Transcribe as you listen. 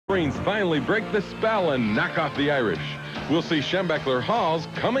Marines finally break the spell and knock off the Irish. We'll see Schembechler Hall's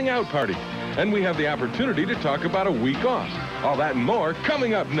coming out party. And we have the opportunity to talk about a week off. All that and more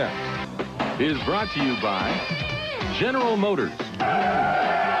coming up next. Is brought to you by General Motors.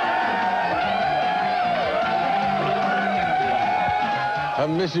 A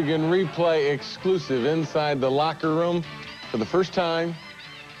Michigan replay exclusive inside the locker room. For the first time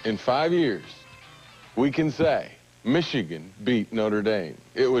in 5 years, we can say Michigan beat Notre Dame.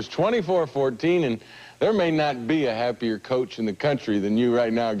 It was 24-14, and there may not be a happier coach in the country than you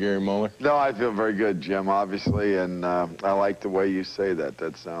right now, Gary Moeller. No, I feel very good, Jim, obviously, and I like the way you say that.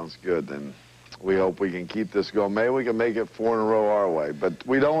 That sounds good, and we hope we can keep this going. Maybe we can make it 4 in a row our way, but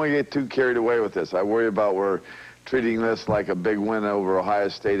we don't want to get too carried away with this. I worry about we're treating this like a big win over Ohio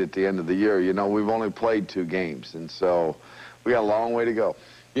State at the end of the year. You know, we've only played 2 games, and so we got a long way to go.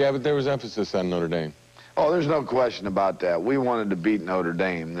 Yeah, but there was emphasis on Notre Dame. Oh, there's no question about that. We wanted to beat Notre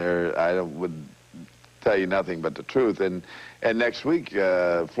Dame. I would tell you nothing but the truth. And next week,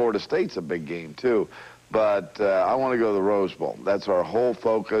 Florida State's a big game, too. But I want to go to the Rose Bowl. That's our whole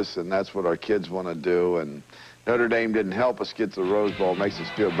focus, and that's what our kids want to do. And Notre Dame didn't help us get to the Rose Bowl. It makes us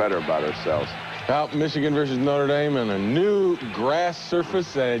feel better about ourselves. Well, Michigan versus Notre Dame on a new grass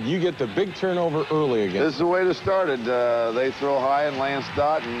surface, and you get the big turnover early again. This is the way to start it. They throw high, and Lance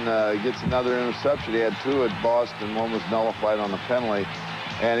Doughton gets another interception. He had 2 at Boston. 1 was nullified on the penalty,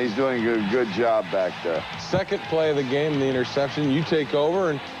 and he's doing a good job back there. Second play of the game, the interception. You take over,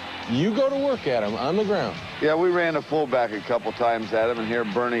 and you go to work at him on the ground. Yeah, we ran a fullback a couple times at him, and here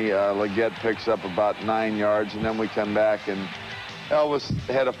Bernie Leggett picks up about 9 yards, and then we come back, and Elvis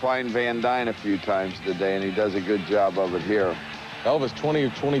had to find Van Dyne a few times today, and he does a good job of it here. Elvis 20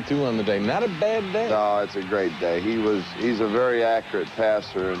 of 22 on the day. Not a bad day. No, it's a great day. He's a very accurate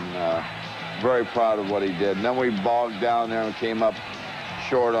passer, and very proud of what he did. And then we bogged down there and came up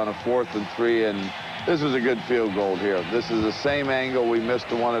short on a 4th and 3, and this was a good field goal here. This is the same angle we missed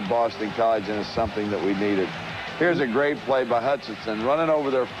the one at Boston College, and it's something that we needed. Here's a great play by Hutchinson, running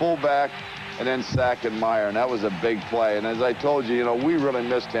over their fullback and then sacking Meyer, and that was a big play. And as I told you, we really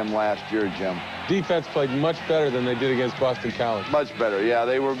missed him last year, Jim. Defense played much better than they did against Boston College. Much better, yeah.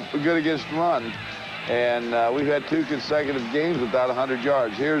 They were good against run, and we've had 2 consecutive games without 100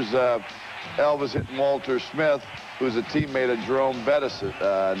 yards. Here's Elvis hitting Walter Smith, who's a teammate of Jerome Bettis,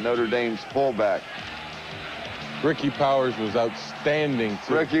 Notre Dame's fullback. Ricky Powers was outstanding,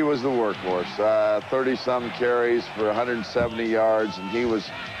 too. Ricky was the workhorse. 30-some carries for 170 yards, and he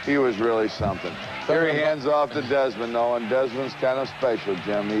was really something. Here he hands off to Desmond, though, and Desmond's kind of special,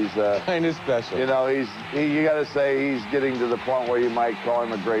 Jim. He's kind of special. You got to say he's getting to the point where you might call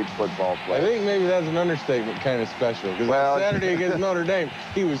him a great football player. I think maybe that's an understatement, kind of special, because on Saturday against Notre Dame,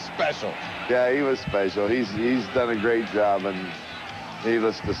 he was special. Yeah, he was special. He's done a great job, and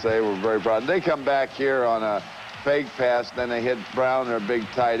needless to say, we're very proud. They come back here on a fake pass, then they hit Brown, their big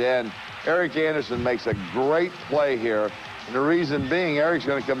tight end. Eric Anderson makes a great play here, and the reason being, Eric's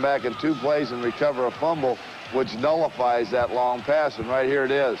going to come back in 2 plays and recover a fumble, which nullifies that long pass, and right here it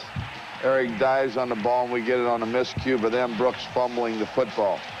is. Eric dives on the ball, and we get it on a miscue, but then Brooks fumbling the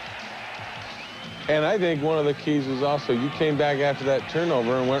football. And I think one of the keys was also you came back after that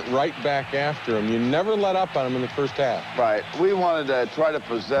turnover and went right back after him. You never let up on him in the first half. Right. We wanted to try to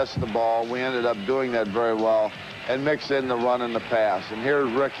possess the ball. We ended up doing that very well and mix in the run and the pass. And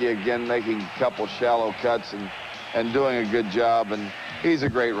here's Ricky again making a couple shallow cuts and doing a good job, and he's a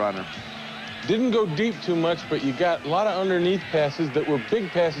great runner. Didn't go deep too much, but you got a lot of underneath passes that were big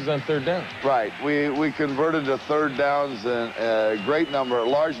passes on 3rd down. Right. We converted to 3rd downs a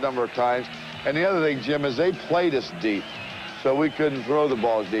large number of times. And the other thing, Jim, is they played us deep, so we couldn't throw the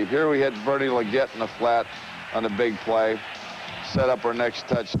balls deep. Here we hit Bernie Leggett in the flat on a big play, set up our next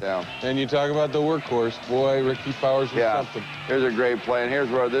touchdown. And you talk about the workhorse. Boy, Ricky Powers was something. Here's a great play, and here's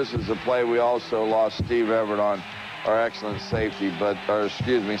where this is the play we also lost Steve Everett on, our excellent safety,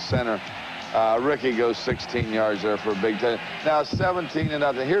 center. Ricky goes 16 yards there for a big touchdown. Now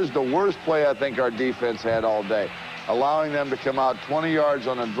 17-0. Here's the worst play I think our defense had all day, allowing them to come out 20 yards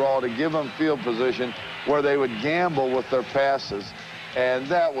on a draw to give them field position where they would gamble with their passes. And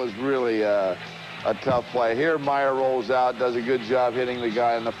that was really a tough play. Here Meyer rolls out, does a good job hitting the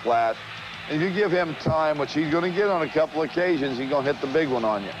guy in the flat. And if you give him time, which he's going to get on a couple occasions, he's going to hit the big one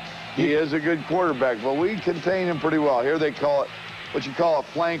on you. He is a good quarterback, but we contain him pretty well. Here they call it what you call a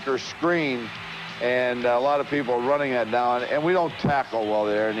flank or screen, and a lot of people are running that down, and we don't tackle well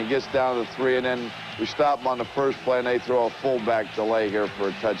there, and he gets down to 3, and then we stop him on the first play, and they throw a fullback delay here for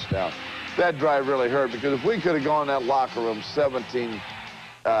a touchdown. That drive really hurt, because if we could have gone in that locker room 17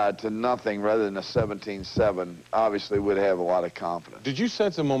 to nothing rather than a 17-7, obviously we'd have a lot of confidence. Did you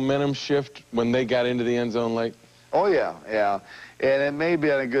sense a momentum shift when they got into the end zone late? Oh, yeah, yeah. And it may be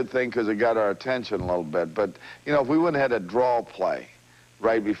a good thing because it got our attention a little bit. But, you know, if we wouldn't have had a draw play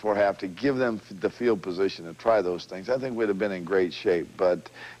right before half to give them the field position to try those things, I think we'd have been in great shape. But,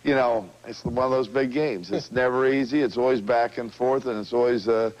 you know, it's one of those big games. It's never easy. It's always back and forth, and it's always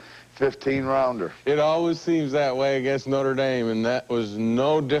a 15-rounder. It always seems that way against Notre Dame, and that was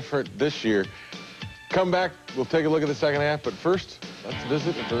no different this year. Come back, we'll take a look at the second half, but first, let's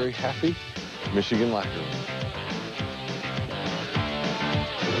visit a very happy Michigan locker room.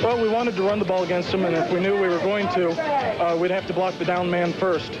 Well, we wanted to run the ball against him, and if we knew we were going to, we'd have to block the down man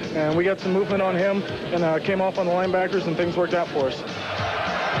first. And we got some movement on him and came off on the linebackers, and things worked out for us.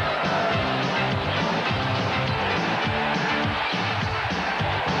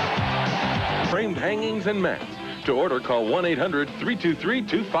 Framed hangings and mats. To order, call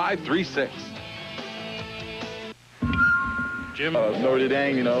 1-800-323-2536. Jim? Notre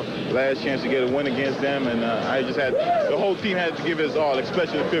Dame, you know, last chance to get a win against them, and I just had, the whole team had to give it its all,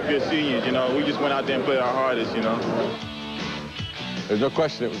 especially the fifth-year seniors, you know. We just went out there and played our hardest, you know. There's no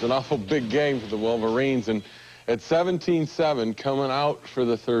question it was an awful big game for the Wolverines, and at 17-7 coming out for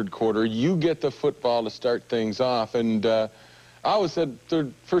the third quarter, you get the football to start things off, and I always said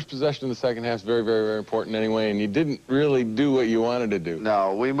first possession of the second half is very, very, very important anyway, and you didn't really do what you wanted to do.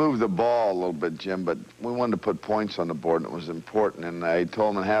 No, we moved the ball a little bit, Jim, but we wanted to put points on the board, and it was important. And I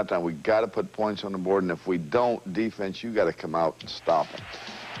told them at halftime, we got to put points on the board, and if we don't, defense, you got to come out and stop them.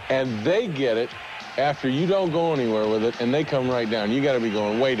 And they get it after you don't go anywhere with it, and they come right down. You got to be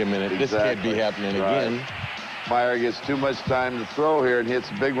going, wait a minute, exactly. This can't be happening again. Meyer gets too much time to throw here and hits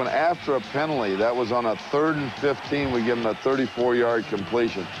a big one after a penalty. That was on a 3rd and 15. We give him a 34-yard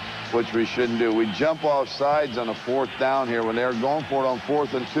completion, which we shouldn't do. We jump off sides on a 4th down here when they're going for it on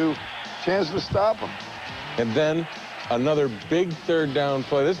 4th and 2. Chance to stop them. And then another big 3rd down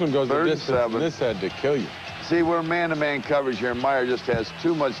play. This one goes the distance, and this had to kill you. See, we're man-to-man coverage here. Meyer just has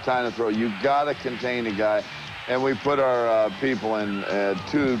too much time to throw. You got to contain the guy. And we put our people in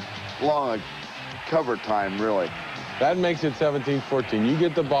too long a cover time, really. That makes it 17-14. You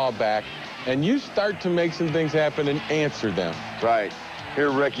get the ball back, and you start to make some things happen and answer them. Right. Here,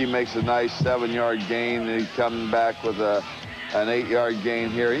 Ricky makes a nice 7-yard gain, and he's coming back with an 8-yard gain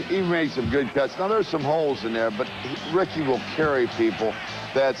here. He made some good cuts. Now, there's some holes in there, but Ricky will carry people.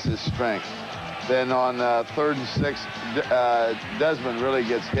 That's his strength. Then on 3rd and 6, Desmond really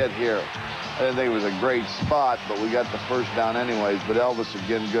gets hit here. I didn't think it was a great spot, but we got the first down anyways. But Elvis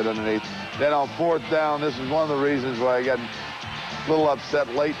again good underneath. Then on 4th down, this is one of the reasons why I got a little upset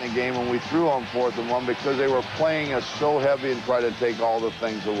late in the game when we threw on 4th and 1, because they were playing us so heavy and try to take all the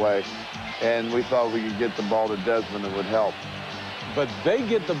things away. And we thought we could get the ball to Desmond, it would help. But they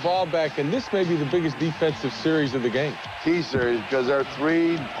get the ball back, and this may be the biggest defensive series of the game. Key series, because they're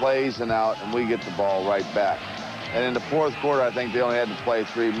 3 plays and out, and we get the ball right back. And in the 4th quarter, I think they only had to play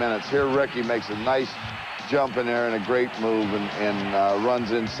 3 minutes. Here, Ricky makes a nice jump in there and a great move and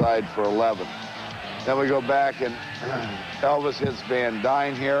runs inside for 11. Then we go back, and Elvis hits Van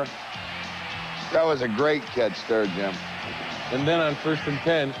Dyne here. That was a great catch there, Jim. And then on 1st and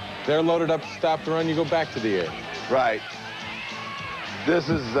 10, they're loaded up to stop the run. You go back to the air. Right. This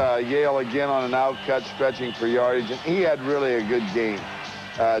is Yale again on an out cut, stretching for yardage, and he had really a good game.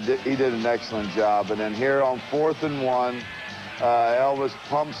 He did an excellent job. And then here on 4th and 1, Elvis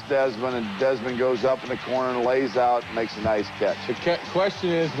pumps Desmond, and Desmond goes up in the corner and lays out and makes a nice catch. The question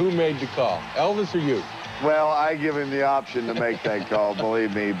is, who made the call, Elvis or you? Well, I give him the option to make that call,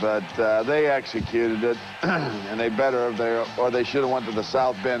 believe me, but they executed it, and they better have, or they should have went to the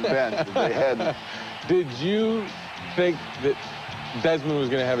South Bend bench if they hadn't. Did you think that Desmond was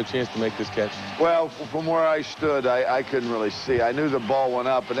going to have a chance to make this catch? Well, from where I stood, I couldn't really see. I knew the ball went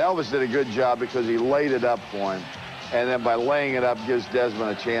up, and Elvis did a good job because he laid it up for him. And then by laying it up, gives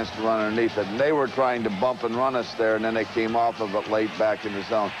Desmond a chance to run underneath it. And they were trying to bump and run us there, and then they came off of it late back in the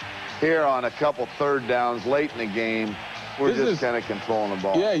zone. Here on a couple 3rd downs late in the game, we're just kind of controlling the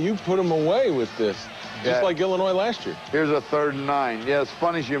ball. Yeah, you put them away with this, just like Illinois last year. Here's a 3rd and 9. Yeah, it's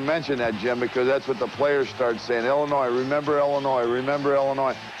funny you mentioned that, Jim, because that's what the players started saying. Illinois, remember Illinois, remember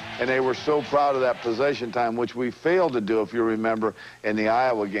Illinois. And they were so proud of that possession time, which we failed to do, if you remember, in the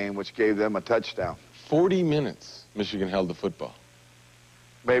Iowa game, which gave them a touchdown. 40 minutes Michigan held the football.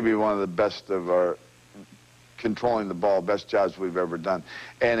 Maybe one of the best of our controlling the ball, best jobs we've ever done.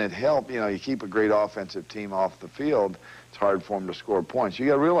 And it helped, you know, you keep a great offensive team off the field, it's hard for them to score points. You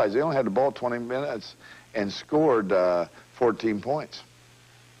got to realize they only had the ball 20 minutes and scored 14 points.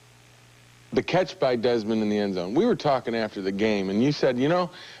 the catch by Desmond in the end zone. We were talking after the game, and you said, you know,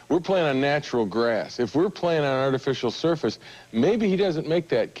 we're playing on natural grass. If we're playing on artificial surface, maybe he doesn't make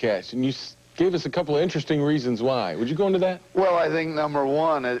that catch. And you gave us a couple of interesting reasons why. Would you go into that? Well, I think number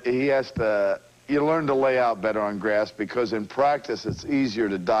one, he has to, you learn to lay out better on grass because in practice it's easier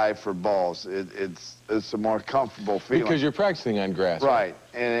to dive for balls. It's a more comfortable feeling. Because you're practicing on grass. Right,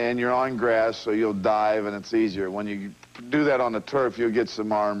 and you're on grass, so you'll dive and it's easier. When you do that on the turf, you'll get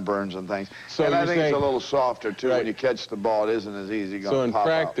some arm burns and things. So and I think saying, it's a little softer, too. Right. When you catch the ball, it isn't as easy. So in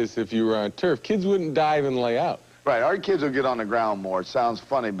practice, if you were on turf, kids wouldn't dive and lay out. Right, our kids will get on the ground more. It sounds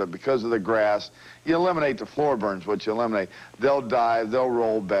funny, but because of the grass, you eliminate the floor burns, which you eliminate. They'll dive, they'll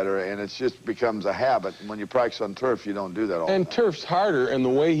roll better, and it just becomes a habit. When you practice on turf, you don't do that all the time. And turf's harder, and the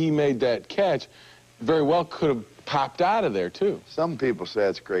way he made that catch very well could have popped out of there, too. Some people say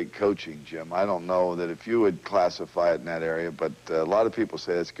it's great coaching, Jim. I don't know that if you would classify it in that area, but a lot of people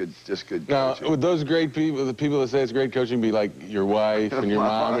say it's good, just good coaching. Now, would those great people, the people that say it's great coaching, be like your wife and your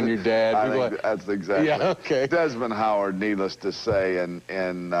mom and your dad? I think that's exactly. Yeah, okay. Desmond Howard, needless to say,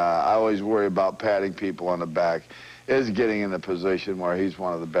 and I always worry about patting people on the back, is getting in the position where he's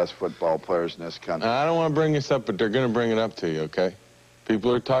one of the best football players in this country. I don't want to bring this up, but they're going to bring it up to you, okay?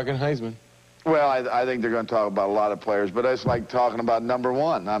 People are talking Heisman. Well, I think they're going to talk about a lot of players, but it's like talking about number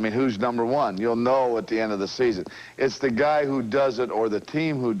one. I mean, who's number one? You'll know at the end of the season. It's the guy who does it or the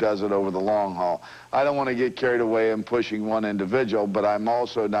team who does it over the long haul. I don't want to get carried away in pushing one individual, but I'm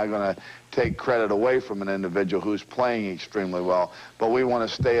also not going to take credit away from an individual who's playing extremely well. But we want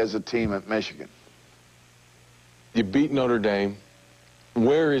to stay as a team at Michigan. You beat Notre Dame.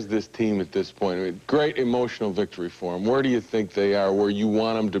 Where is this team at this point? I mean, great emotional victory for them. Where do you think they are, where you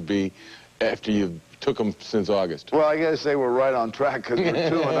want them to be after you took them since August? Well, I got to say we're right on track because we're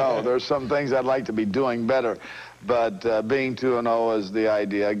 2-0. There's some things I'd like to be doing better, but being 2-0 is the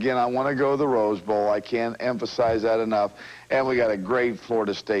idea. Again, I want to go to the Rose Bowl. I can't emphasize that enough. And we got a great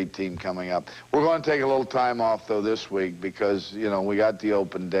Florida State team coming up. We're going to take a little time off, though, this week because, you know, we got the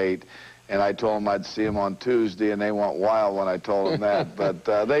open date. And I told them I'd see them on Tuesday, and they went wild when I told them that.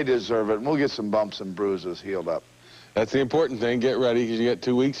 But they deserve it. And we'll get some bumps and bruises healed up. That's the important thing. Get ready because you got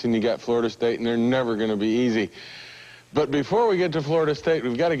 2 weeks and you got Florida State, and they're never going to be easy. But before we get to Florida State,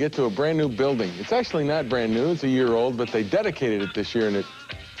 we've got to get to a brand new building. It's actually not brand new. It's a year old, but they dedicated it this year, and it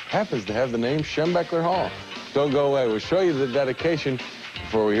happens to have the name Schembechler Hall. Don't go away. We'll show you the dedication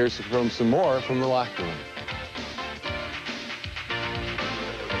before we hear from some more from the locker room.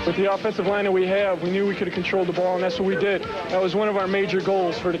 With the offensive line that we have, we knew we could have controlled the ball, and that's what we did. That was one of our major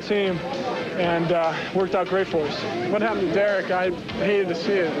goals for the team, and worked out great for us. What happened to Derek, I hated to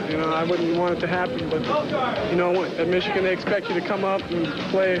see it. You know, I wouldn't want it to happen, but, you know, at Michigan, they expect you to come up and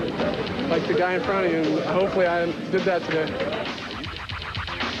play like the guy in front of you, and hopefully I did that today.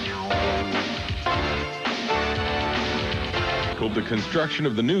 The construction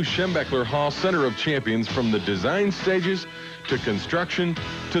of the new Schembechler Hall Center of Champions from the design stages to construction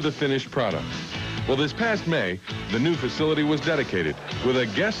to the finished product. Well, this past May, the new facility was dedicated with a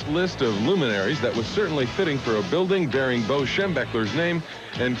guest list of luminaries that was certainly fitting for a building bearing Bo Schembechler's name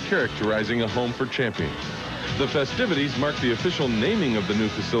and characterizing a home for champions. The festivities marked the official naming of the new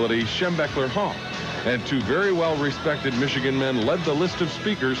facility, Schembechler Hall, and two very well-respected Michigan men led the list of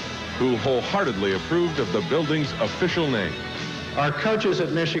speakers who wholeheartedly approved of the building's official name. Our coaches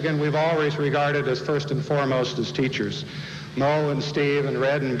at Michigan, we've always regarded as first and foremost as teachers. Mo and Steve and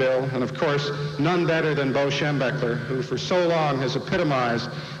Red and Bill, and of course, none better than Bo Schembechler, who for so long has epitomized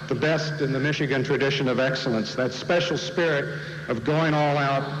the best in the Michigan tradition of excellence, that special spirit of going all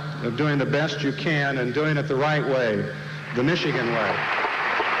out, of doing the best you can and doing it the right way, the Michigan way.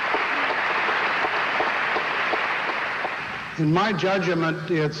 In my judgment,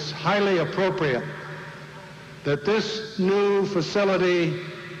 it's highly appropriate that this new facility,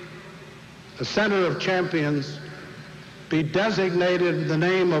 the Center of Champions, be designated the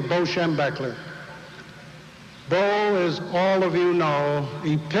name of Bo Schembechler. Bo, as all of you know,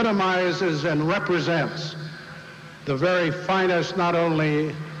 epitomizes and represents the very finest, not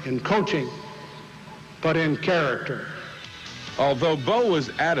only in coaching, but in character. Although Bo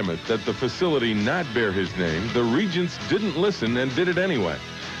was adamant that the facility not bear his name, the Regents didn't listen and did it anyway.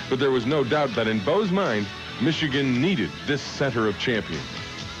 But there was no doubt that in Bo's mind, Michigan needed this Center of Champions.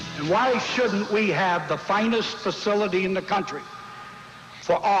 And why shouldn't we have the finest facility in the country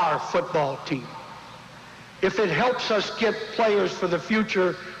for our football team? If it helps us get players for the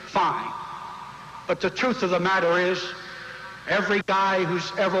future, fine. But the truth of the matter is, every guy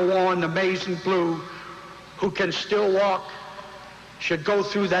who's ever worn the maize and blue, who can still walk, should go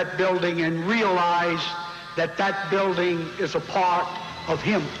through that building and realize that that building is a part of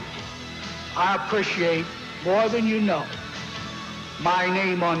him. I appreciate more than you know my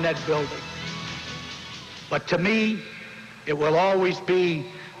name on that building. But to me, it will always be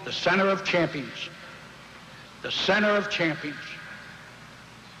the center of champions. The center of champions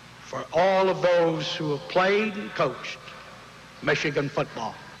for all of those who have played and coached Michigan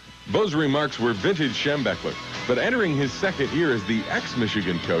football. Those remarks were vintage Schembechler, but entering his second year as the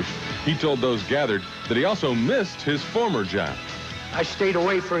ex-Michigan coach, he told those gathered that he also missed his former job. I stayed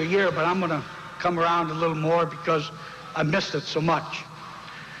away for a year, but I'm going to come around a little more because I missed it so much.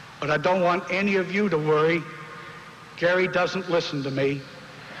 But I don't want any of you to worry. Gary doesn't listen to me.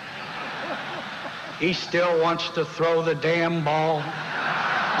 He still wants to throw the damn ball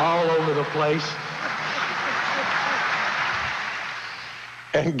all over the place.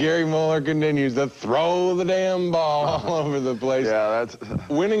 And Gary Moeller continues to throw the damn ball all over the place. Yeah, that's...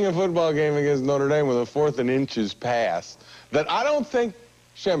 Winning a football game against Notre Dame with a 4th and inches pass that I don't think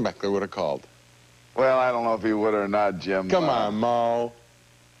Schembechler would have called. Well, I don't know if he would or not, Jim. Come on, Mo.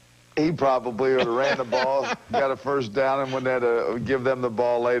 He probably would have ran the ball, got a first down, and would have had to give them the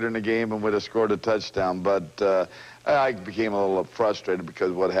ball later in the game and would have scored a touchdown. But I became a little frustrated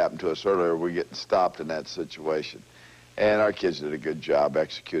because what happened to us earlier, we're getting stopped in that situation. And our kids did a good job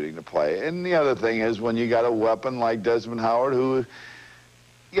executing the play. And the other thing is when you got a weapon like Desmond Howard, who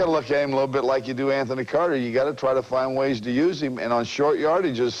you got to look at him a little bit like you do Anthony Carter. You got to try to find ways to use him. And on short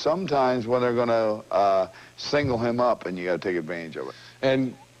yardages, sometimes when they're going to single him up, and you got to take advantage of it.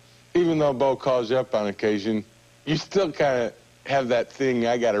 And even though Bo calls you up on occasion, you still kind of have that thing,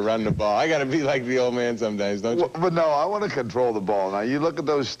 I got to run the ball. I got to be like the old man sometimes, don't you? But no, I want to control the ball. Now, you look at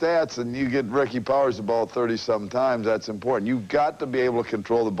those stats, and you get Ricky Powers the ball 30-some times. That's important. You've got to be able to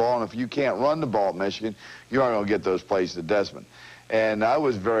control the ball, and if you can't run the ball at Michigan, you aren't going to get those plays to Desmond. And I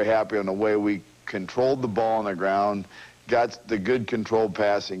was very happy on the way we controlled the ball on the ground, got the good controlled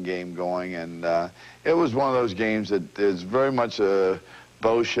passing game going, and it was one of those games that is very much a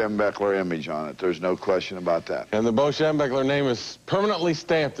Bo Schembechler image on it. There's no question about that. And the Bo Schembechler name is permanently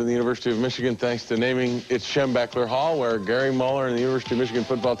stamped in the University of Michigan thanks to naming its Schembechler Hall, where Gary Moeller and the University of Michigan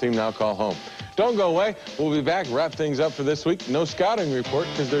football team now call home. Don't go away. We'll be back, wrap things up for this week. No scouting report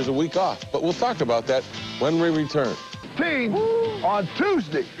because there's a week off, but we'll talk about that when we return. On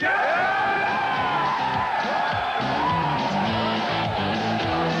Tuesday. Yeah!